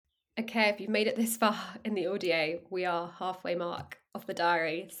Okay, if you've made it this far in the audio, we are halfway mark of the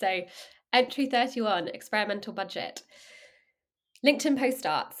diary. So, entry 31, experimental budget. LinkedIn post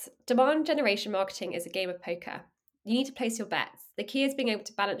starts. Demand generation marketing is a game of poker. You need to place your bets. The key is being able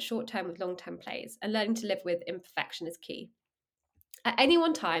to balance short term with long term plays, and learning to live with imperfection is key. At any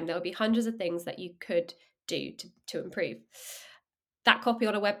one time, there will be hundreds of things that you could do to improve. That copy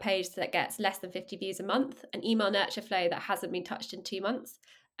on a web page that gets less than 50 views a month, an email nurture flow that hasn't been touched in 2 months,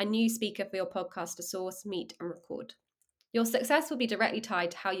 a new speaker for your podcast to source, meet, and record. Your success will be directly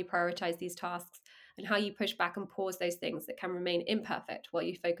tied to how you prioritize these tasks and how you push back and pause those things that can remain imperfect while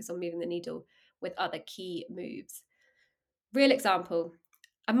you focus on moving the needle with other key moves. Real example,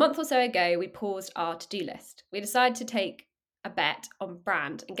 a month or so ago, we paused our to-do list. We decided to take a bet on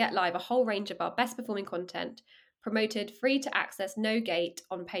brand and get live a whole range of our best performing content, promoted free to access, no gate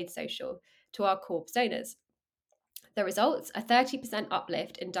on paid social to our core personas. The results, a 30%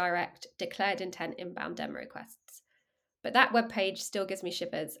 uplift in direct declared intent inbound demo requests. But that web page still gives me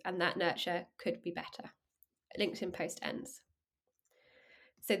shivers, and that nurture could be better. LinkedIn post ends.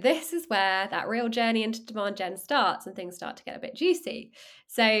 So this is where that real journey into demand gen starts and things start to get a bit juicy.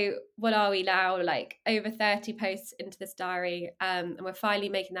 So what are we now, like over 30 posts into this diary, and we're finally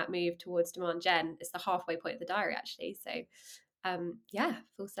making that move towards demand gen. It's the halfway point of the diary, actually. So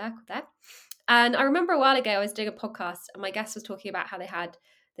full circle there. And I remember a while ago I was doing a podcast and my guest was talking about how they had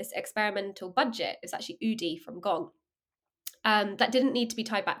this experimental budget. It was actually Udi from Gong. That didn't need to be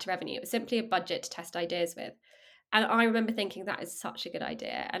tied back to revenue. It was simply a budget to test ideas with. And I remember thinking that is such a good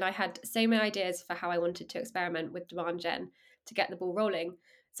idea. And I had so many ideas for how I wanted to experiment with demand gen to get the ball rolling.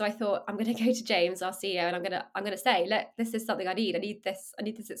 So I thought, I'm going to go to James, our CEO, and I'm going to say, look, this is something I need. I need this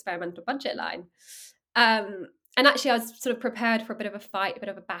experimental budget line. And actually, I was sort of prepared for a bit of a fight, a bit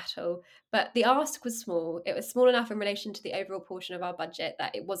of a battle. But the ask was small. It was small enough in relation to the overall portion of our budget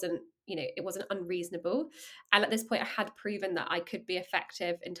that it wasn't unreasonable. And at this point, I had proven that I could be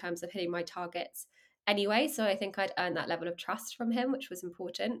effective in terms of hitting my targets anyway. So I think I'd earned that level of trust from him, which was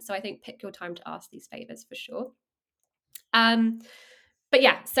important. So I think pick your time to ask these favors for sure. But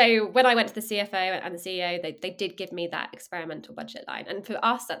yeah, so when I went to the CFO and the CEO, they did give me that experimental budget line. And for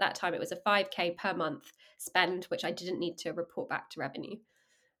us at that time, it was a 5K per month spend, which I didn't need to report back to revenue.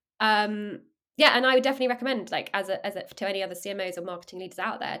 And I would definitely recommend, like as a to any other CMOs or marketing leaders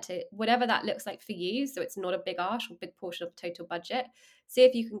out there, to whatever that looks like for you. So it's not a big ask or big portion of the total budget. See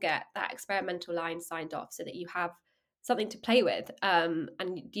if you can get that experimental line signed off so that you have something to play with. And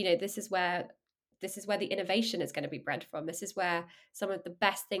this is where the innovation is going to be bred from. This is where some of the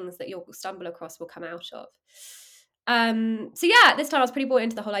best things that you'll stumble across will come out of. This time I was pretty bought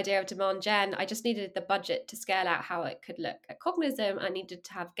into the whole idea of demand gen. I just needed the budget to scale out how it could look at Cognism. I needed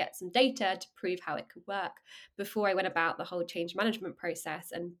to get some data to prove how it could work before I went about the whole change management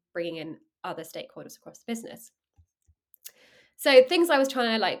process and bringing in other stakeholders across the business. So things I was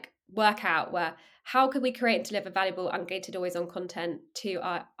trying to work out were, how could we create and deliver valuable, ungated, always-on content to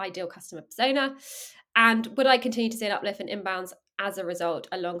our ideal customer persona? And would I continue to see an uplift in inbounds as a result,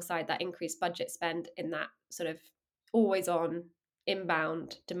 alongside that increased budget spend in that sort of always-on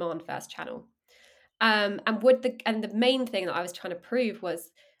inbound demand-first channel? And the main thing that I was trying to prove was,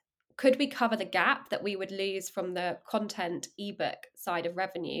 could we cover the gap that we would lose from the content ebook side of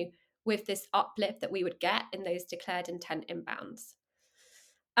revenue with this uplift that we would get in those declared intent inbounds?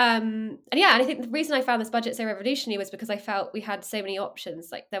 And I think the reason I found this budget so revolutionary was because I felt we had so many options.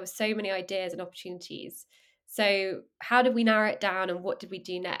 Like, there were so many ideas and opportunities. So how did we narrow it down, and what did we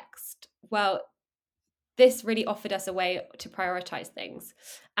do next? Well, this really offered us a way to prioritize things.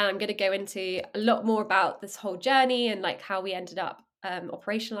 And I'm going to go into a lot more about this whole journey and how we ended up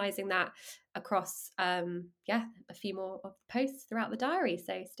operationalizing that across a few more of the posts throughout the diary.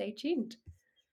 So stay tuned.